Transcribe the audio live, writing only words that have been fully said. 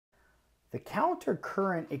The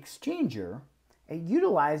countercurrent exchanger, it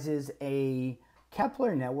utilizes a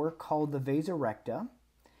capillary network called the vasa recta,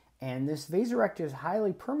 and this vasa recta is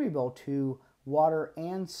highly permeable to water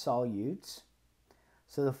and solutes.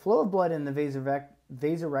 So the flow of blood in the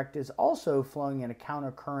vasa recta is also flowing in a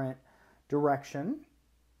countercurrent direction.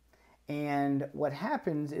 And what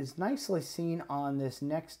happens is nicely seen on this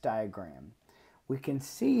next diagram. We can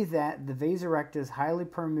see that the vasa recta is highly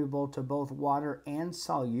permeable to both water and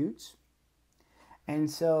solutes.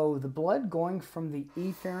 And so the blood going from the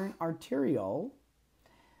efferent arteriole,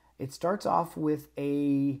 it starts off with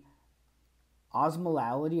a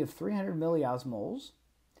osmolality of 300 milliosmoles,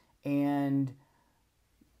 and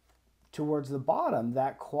towards the bottom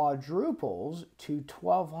that quadruples to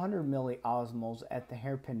 1200 milliosmoles at the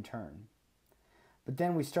hairpin turn. But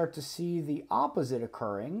then we start to see the opposite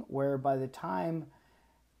occurring, where by the time it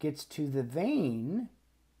gets to the vein,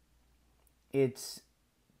 it's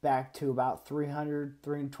back to about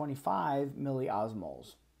 325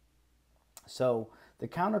 milliosmoles. So the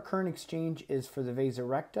countercurrent exchange is for the vasa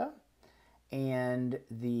recta, and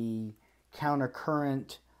the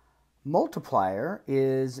countercurrent multiplier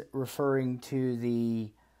is referring to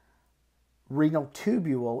the renal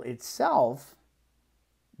tubule itself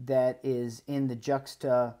that is in the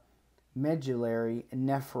juxtamedullary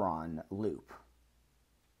nephron loop.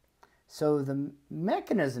 So the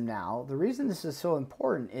mechanism now, the reason this is so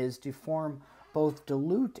important is to form both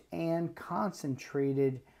dilute and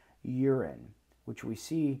concentrated urine, which we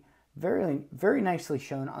see very, very nicely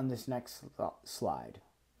shown on this next slide.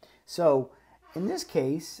 So in this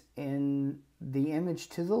case, in the image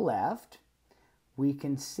to the left, we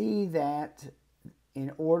can see that in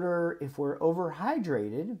order, if we're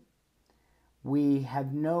overhydrated, we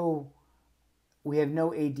have no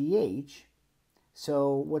ADH.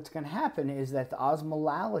 So what's going to happen is that the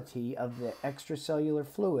osmolality of the extracellular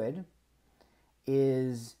fluid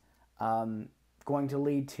is going to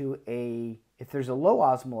lead to if there's a low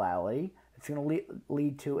osmolality, it's going to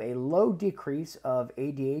lead to a low decrease of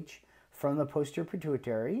ADH from the posterior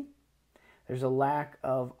pituitary. There's a lack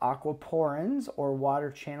of aquaporins or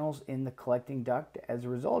water channels in the collecting duct as a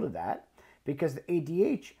result of that, because the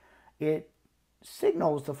ADH, it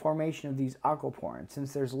signals the formation of these aquaporins.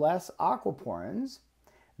 Since there's less aquaporins,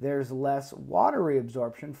 there's less water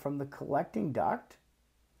reabsorption from the collecting duct,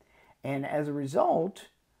 and as a result,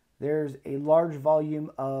 there's a large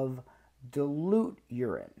volume of dilute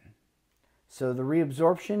urine. So the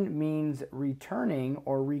reabsorption means returning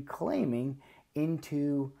or reclaiming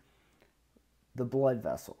into the blood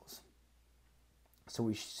vessels. So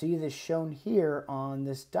we see this shown here on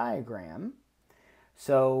this diagram.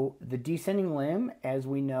 So the descending limb, as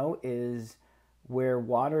we know, is where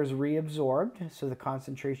water is reabsorbed. So the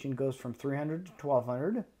concentration goes from 300 to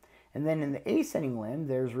 1200. And then in the ascending limb,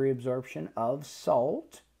 there's reabsorption of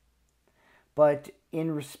salt. But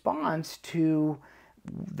in response to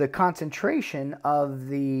the concentration of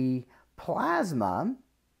the plasma,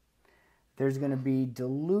 there's going to be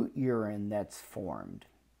dilute urine that's formed.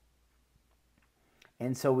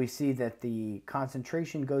 And so we see that the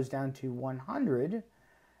concentration goes down to 100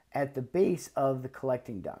 at the base of the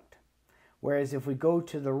collecting duct. Whereas if we go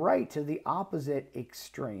to the right, to the opposite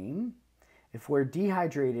extreme, if we're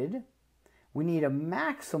dehydrated, we need a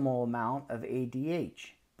maximal amount of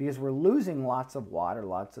ADH because we're losing lots of water,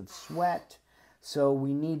 lots of sweat. So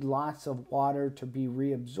we need lots of water to be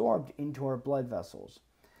reabsorbed into our blood vessels,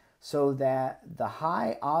 so that the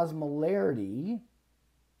high osmolality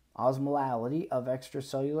of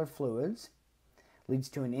extracellular fluids leads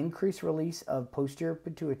to an increased release of posterior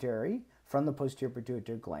pituitary from the posterior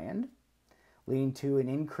pituitary gland, leading to an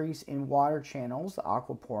increase in water channels, the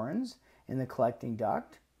aquaporins, in the collecting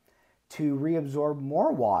duct, to reabsorb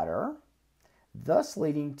more water, thus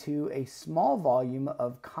leading to a small volume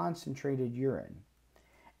of concentrated urine.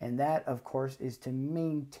 And that, of course, is to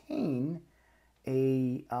maintain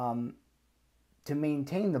the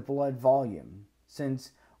blood volume,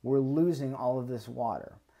 since we're losing all of this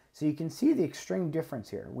water. So you can see the extreme difference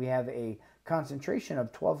here. We have a concentration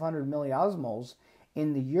of 1200 milliosmoles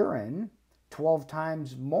in the urine, 12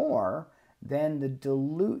 times more than the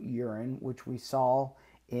dilute urine, which we saw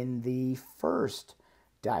in the first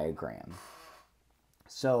diagram.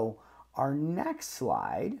 So our next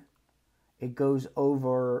slide, it goes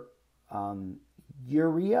over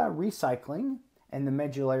urea recycling and the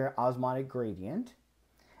medullary osmotic gradient.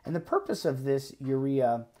 And the purpose of this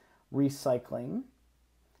urea recycling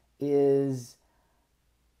is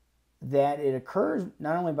that it occurs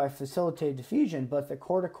not only by facilitated diffusion, but the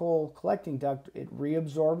cortical collecting duct, it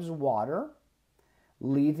reabsorbs water,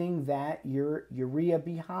 leaving that urea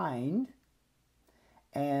behind,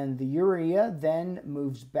 And the urea then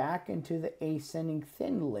moves back into the ascending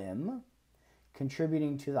thin limb,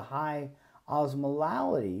 contributing to the high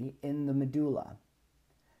osmolality in the medulla.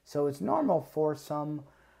 So it's normal for some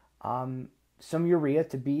urea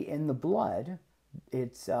to be in the blood.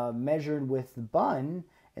 It's measured with the bun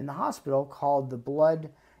in the hospital called the blood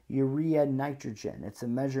urea nitrogen. It's a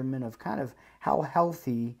measurement of kind of how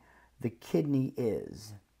healthy the kidney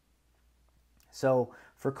is. So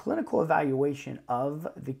for clinical evaluation of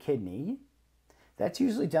the kidney, that's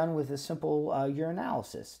usually done with a simple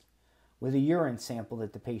urinalysis, with a urine sample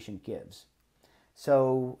that the patient gives.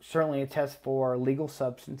 So certainly a test for legal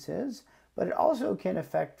substances, but it also can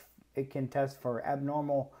test for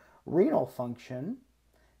abnormal renal function.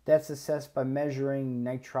 That's assessed by measuring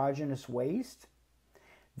nitrogenous waste.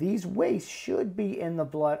 These wastes should be in the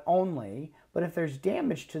blood only, but if there's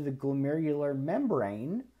damage to the glomerular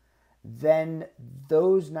membrane, then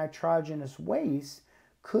those nitrogenous wastes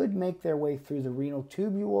could make their way through the renal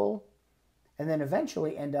tubule and then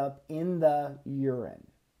eventually end up in the urine.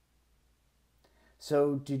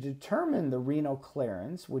 So to determine the renal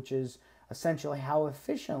clearance, which is essentially how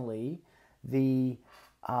efficiently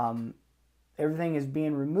everything is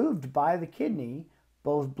being removed by the kidney,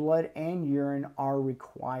 both blood and urine are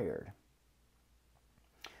required.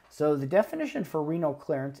 So the definition for renal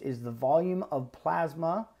clearance is the volume of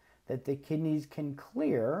plasma that the kidneys can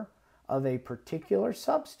clear of a particular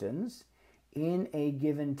substance in a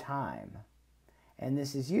given time. And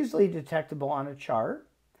this is usually detectable on a chart.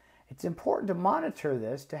 It's important to monitor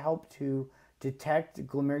this to help to detect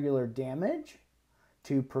glomerular damage,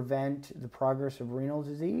 to prevent the progress of renal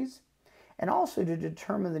disease, and also to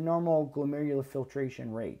determine the normal glomerular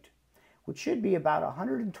filtration rate, which should be about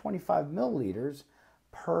 125 milliliters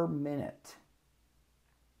per minute.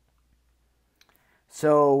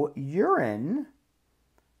 So urine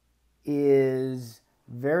is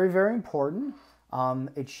very, very important.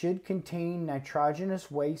 It should contain nitrogenous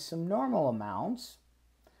waste, some normal amounts,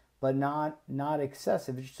 but not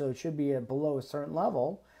excessive. So it should be below a certain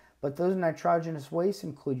level. But those nitrogenous wastes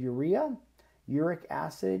include urea, uric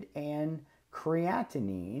acid, and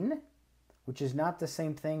creatinine, which is not the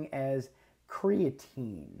same thing as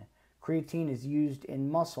creatine. Creatine is used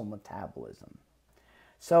in muscle metabolism.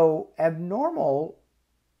 So abnormal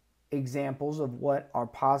examples of what are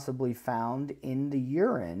possibly found in the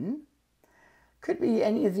urine could be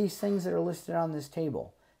any of these things that are listed on this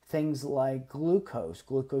table. Things like glucose.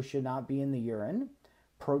 Glucose should not be in the urine.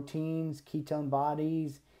 Proteins, ketone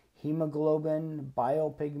bodies, hemoglobin,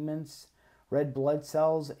 biopigments, red blood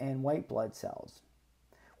cells, and white blood cells.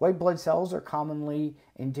 White blood cells are commonly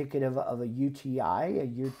indicative of a UTI,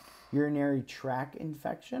 a urinary tract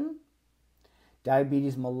infection.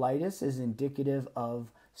 Diabetes mellitus is indicative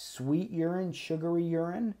of sweet urine, sugary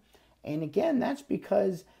urine. And again, that's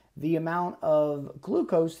because the amount of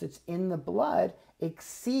glucose that's in the blood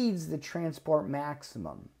exceeds the transport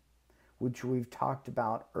maximum, which we've talked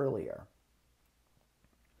about earlier.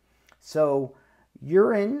 So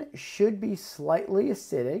urine should be slightly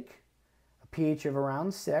acidic, a pH of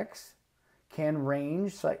around 6, can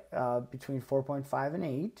range between 4.5 and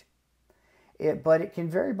 8, but it can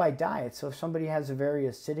vary by diet. So if somebody has a very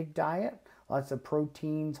acidic diet, lots of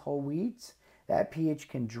proteins, whole wheats, that pH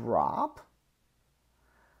can drop.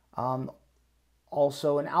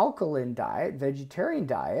 Also an alkaline diet, vegetarian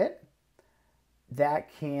diet,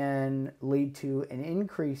 that can lead to an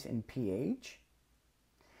increase in pH.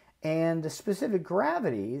 And the specific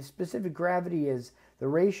gravity is the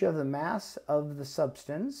ratio of the mass of the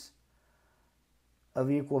substance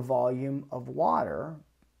of equal volume of water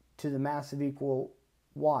to the mass of equal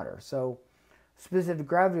water. So specific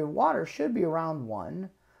gravity of water should be around 1,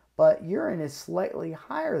 but urine is slightly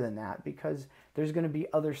higher than that because there's going to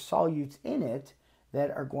be other solutes in it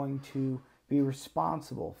that are going to be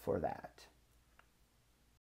responsible for that.